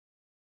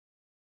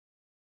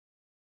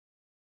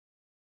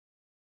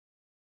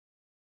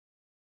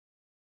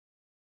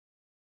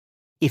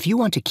If you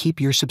want to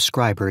keep your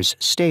subscribers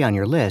stay on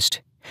your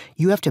list,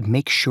 you have to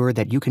make sure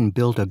that you can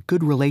build a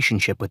good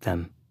relationship with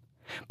them.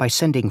 By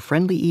sending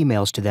friendly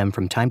emails to them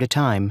from time to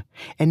time,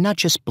 and not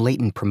just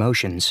blatant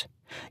promotions,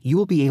 you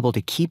will be able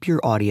to keep your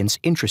audience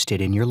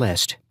interested in your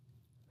list.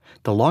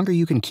 The longer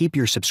you can keep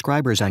your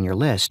subscribers on your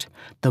list,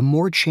 the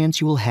more chance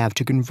you will have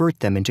to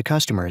convert them into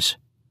customers.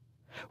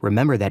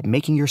 Remember that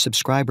making your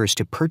subscribers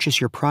to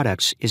purchase your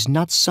products is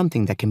not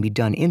something that can be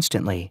done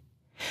instantly.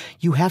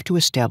 You have to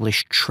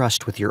establish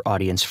trust with your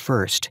audience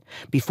first,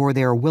 before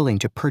they are willing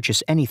to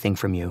purchase anything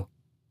from you.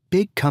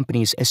 Big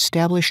companies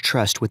establish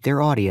trust with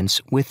their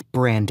audience with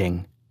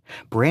branding.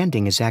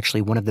 Branding is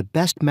actually one of the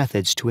best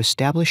methods to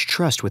establish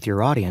trust with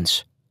your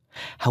audience.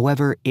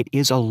 However, it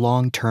is a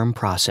long-term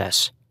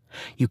process.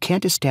 You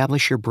can't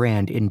establish your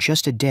brand in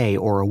just a day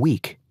or a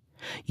week.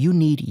 You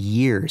need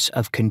years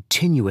of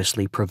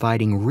continuously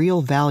providing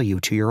real value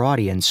to your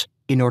audience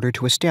in order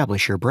to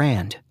establish your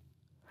brand.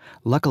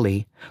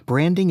 Luckily,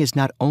 branding is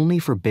not only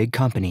for big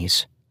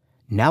companies.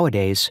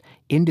 Nowadays,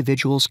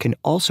 individuals can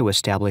also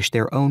establish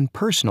their own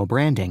personal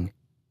branding.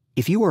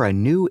 If you are a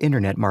new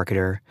internet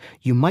marketer,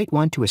 you might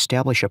want to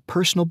establish a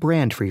personal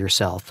brand for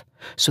yourself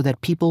so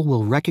that people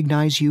will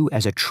recognize you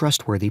as a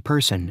trustworthy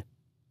person.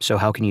 So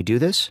how can you do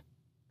this?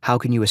 How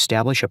can you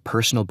establish a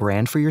personal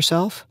brand for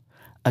yourself?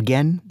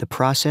 Again, the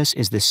process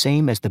is the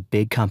same as the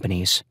big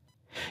companies.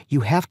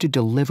 You have to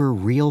deliver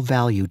real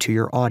value to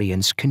your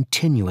audience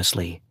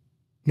continuously.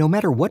 No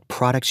matter what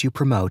products you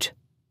promote,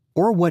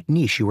 or what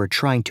niche you are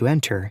trying to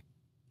enter,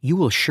 you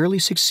will surely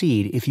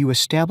succeed if you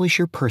establish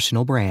your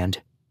personal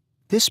brand.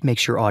 This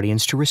makes your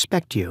audience to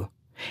respect you,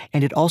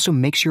 and it also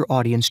makes your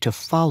audience to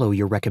follow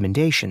your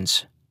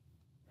recommendations.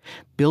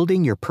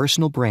 Building your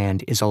personal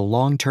brand is a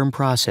long-term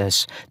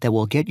process that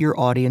will get your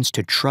audience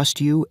to trust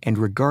you and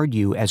regard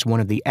you as one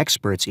of the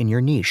experts in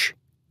your niche.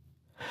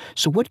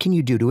 So what can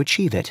you do to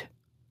achieve it?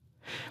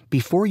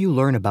 Before you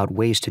learn about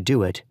ways to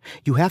do it,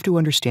 you have to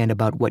understand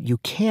about what you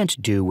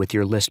can't do with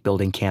your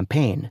list-building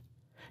campaign.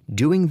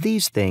 Doing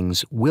these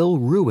things will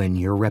ruin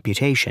your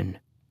reputation.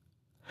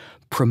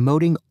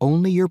 Promoting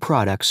only your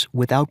products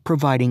without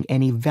providing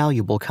any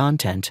valuable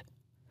content.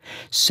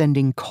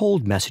 Sending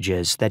cold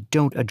messages that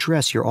don't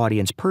address your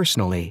audience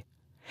personally.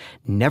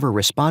 Never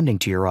responding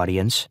to your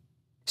audience.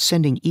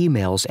 Sending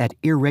emails at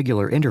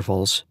irregular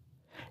intervals.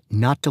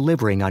 Not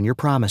delivering on your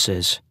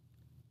promises.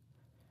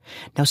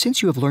 Now,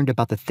 since you have learned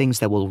about the things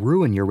that will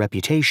ruin your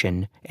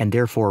reputation and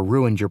therefore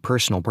ruin your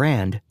personal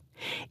brand,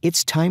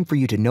 it's time for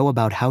you to know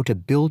about how to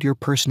build your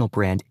personal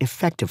brand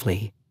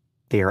effectively.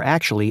 They are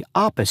actually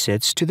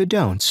opposites to the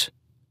don'ts.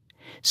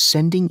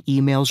 Sending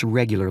emails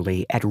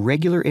regularly at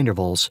regular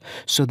intervals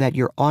so that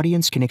your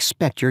audience can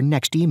expect your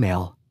next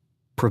email.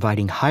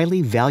 Providing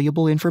highly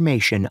valuable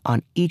information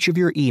on each of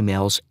your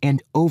emails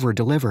and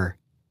over-deliver.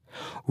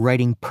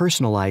 Writing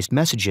personalized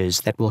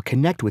messages that will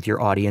connect with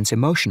your audience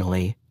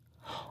emotionally.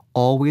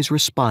 Always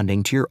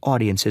responding to your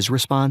audience's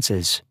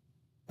responses.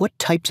 What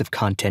types of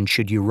content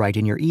should you write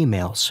in your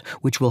emails,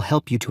 which will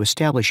help you to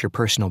establish your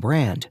personal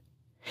brand?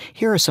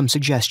 Here are some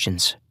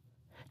suggestions.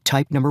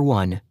 Type number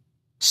 1.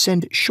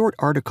 Send short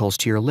articles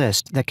to your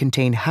list that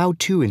contain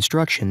how-to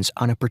instructions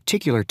on a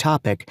particular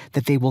topic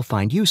that they will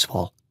find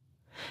useful.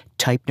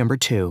 Type number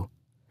 2.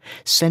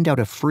 Send out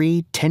a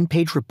free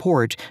 10-page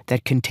report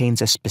that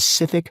contains a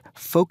specific,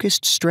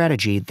 focused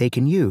strategy they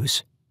can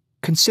use.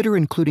 Consider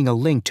including a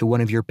link to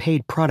one of your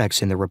paid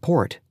products in the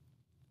report.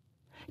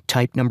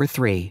 Type number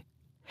 3.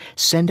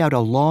 Send out a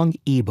long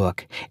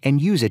ebook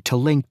and use it to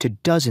link to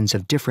dozens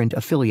of different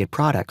affiliate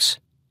products.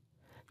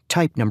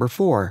 Type number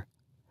 4.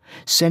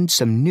 Send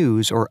some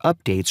news or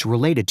updates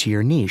related to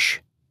your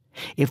niche.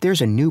 If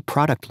there's a new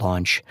product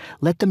launch,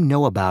 let them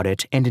know about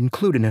it and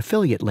include an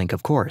affiliate link,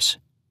 of course.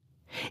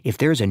 If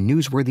there's a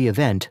newsworthy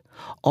event,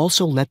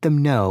 also let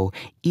them know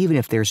even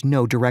if there's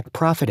no direct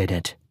profit in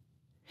it.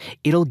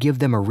 It'll give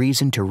them a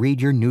reason to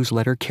read your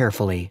newsletter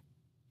carefully.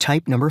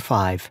 Type number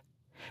 5.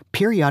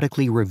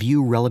 Periodically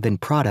review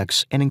relevant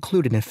products and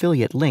include an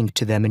affiliate link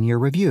to them in your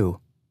review.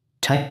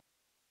 Type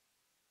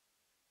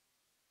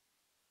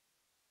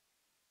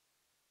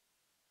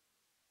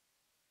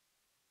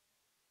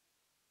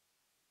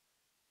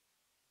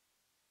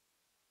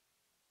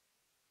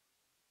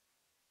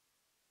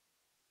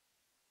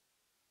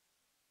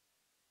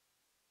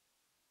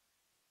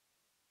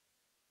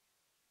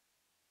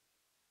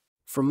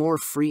For more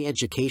free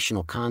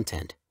educational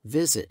content,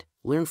 visit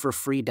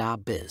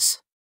learnforfree.biz.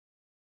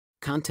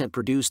 Content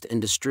produced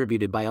and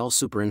distributed by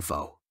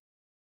AllSuperInfo.